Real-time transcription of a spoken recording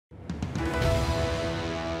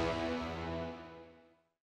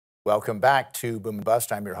Welcome back to Boom and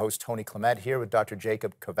Bust. I'm your host, Tony Clement, here with Dr.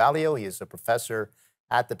 Jacob Kovalio. He is a professor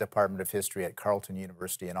at the Department of History at Carleton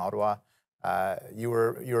University in Ottawa. You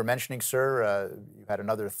were mentioning, sir, you had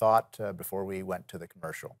another thought before we went to the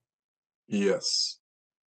commercial. Yes.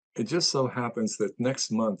 It just so happens that next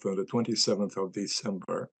month, on the 27th of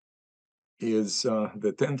December, is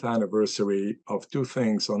the 10th anniversary of two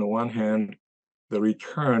things. On the one hand, the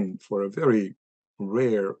return for a very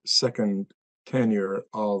rare second tenure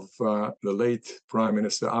of the late Prime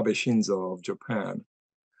Minister Abe Shinzo of Japan.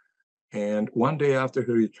 And one day after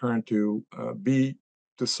he returned to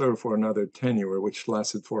serve for another tenure, which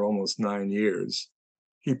lasted for almost 9 years,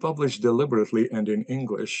 he published deliberately and in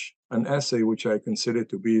English an essay which I consider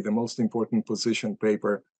to be the most important position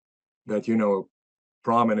paper that, a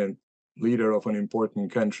prominent leader of an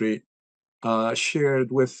important country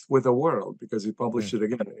shared with the world, because he published it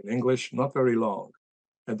again in English, not very long,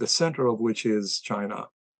 at the center of which is China.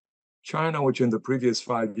 China, which in the previous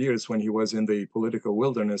 5 years, when he was in the political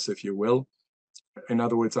wilderness, if you will, in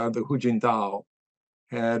other words, the Hu Jintao,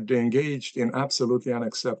 had engaged in absolutely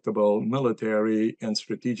unacceptable military and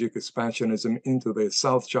strategic expansionism into the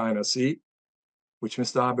South China Sea, which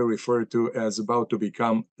Mr. Abe referred to as about to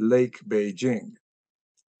become Lake Beijing.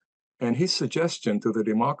 And his suggestion to the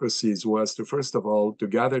democracies was to, first of all, to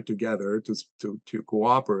gather together, to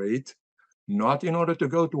cooperate, not in order to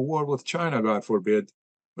go to war with China, God forbid,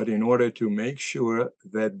 but in order to make sure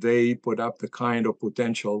that they put up the kind of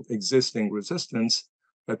potential existing resistance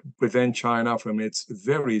that prevent China from its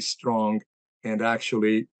very strong and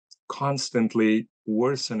actually constantly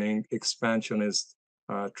worsening expansionist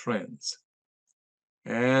trends.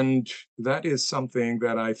 And that is something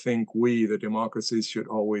that I think we, the democracies, should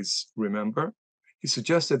always remember. He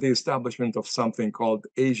suggested the establishment of something called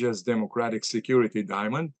Asia's Democratic Security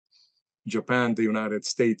Diamond, Japan, the United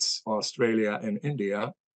States, Australia, and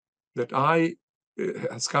India, that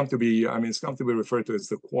it's come to be referred to as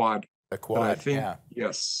the Quad. The Quad, I think, yeah.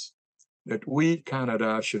 yes, that we,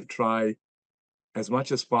 Canada, should try as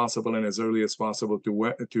much as possible and as early as possible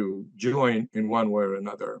to join in one way or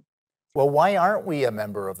another. Well, why aren't we a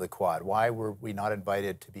member of the Quad? Why were we not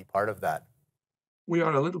invited to be part of that? We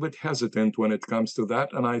are a little bit hesitant when it comes to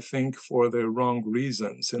that, and I think for the wrong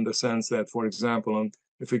reasons, in the sense that, for example,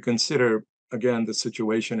 if we consider, again, the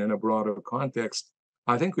situation in a broader context,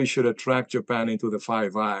 I think we should attract Japan into the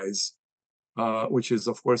Five Eyes, which is,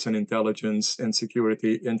 of course, an intelligence and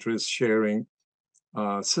security interest sharing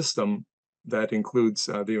system that includes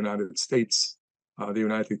the United States, the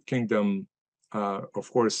United Kingdom,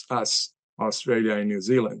 of course, us, Australia, and New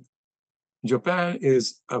Zealand. Japan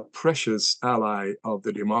is a precious ally of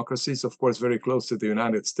the democracies, of course, very close to the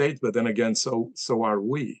United States, but then again, so are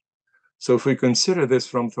we. So if we consider this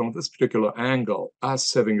from this particular angle,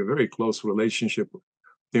 us having a very close relationship with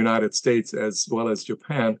the United States as well as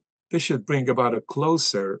Japan, this should bring about a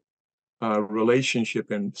closer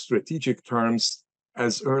relationship in strategic terms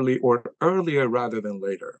as early or earlier rather than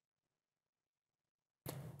later.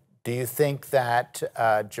 Do you think that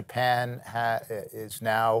Japan is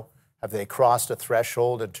now, have they crossed a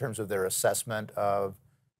threshold in terms of their assessment of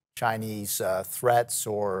Chinese threats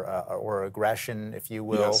or aggression, if you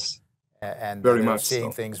will? Yes, and very they're much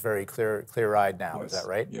seeing so. things very clear-eyed now. Yes, is that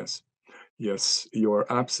right? Yes, you're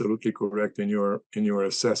absolutely correct in your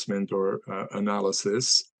assessment or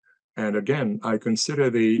analysis. And again, I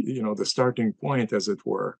consider the starting point, as it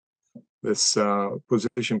were, this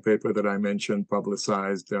position paper that I mentioned,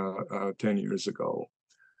 publicized 10 years ago.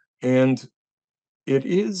 And it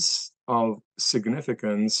is of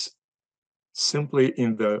significance simply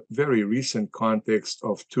in the very recent context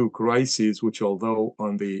of two crises, which, although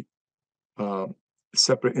on the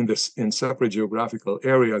in separate geographical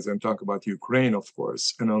areas, and talk about Ukraine, of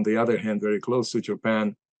course, and on the other hand, very close to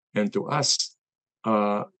Japan and to us,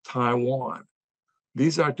 Taiwan.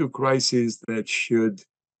 These are two crises that should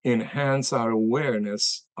enhance our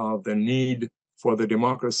awareness of the need for the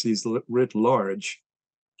democracies writ large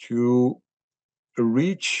to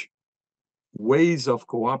reach ways of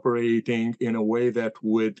cooperating in a way that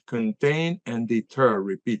would contain and deter,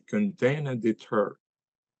 repeat, contain and deter,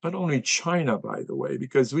 not only China, by the way,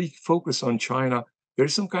 because we focus on China.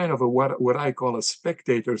 There's some kind of what I call a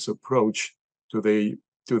spectator's approach to the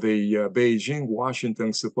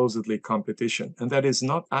Beijing-Washington supposedly competition, and that is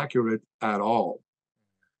not accurate at all.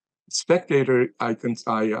 Spectator,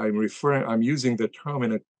 I'm using the term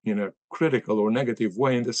in a critical or negative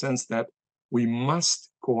way, in the sense that we must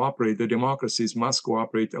cooperate. The democracies must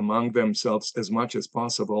cooperate among themselves as much as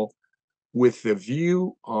possible, with the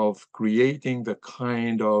view of creating the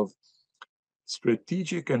kind of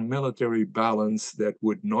strategic and military balance that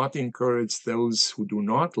would not encourage those who do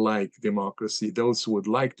not like democracy, those who would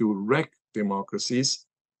like to wreck democracies,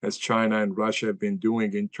 as China and Russia have been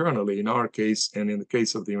doing internally in our case, and in the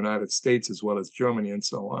case of the United States, as well as Germany and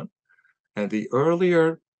so on. And the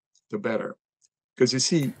earlier, the better. Because you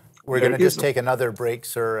see, we're going to just take another break,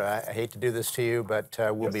 sir. I hate to do this to you, but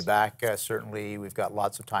we'll be back. Certainly, we've got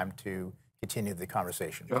lots of time to continue the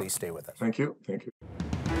conversation. Please stay with us. Thank you. Thank you.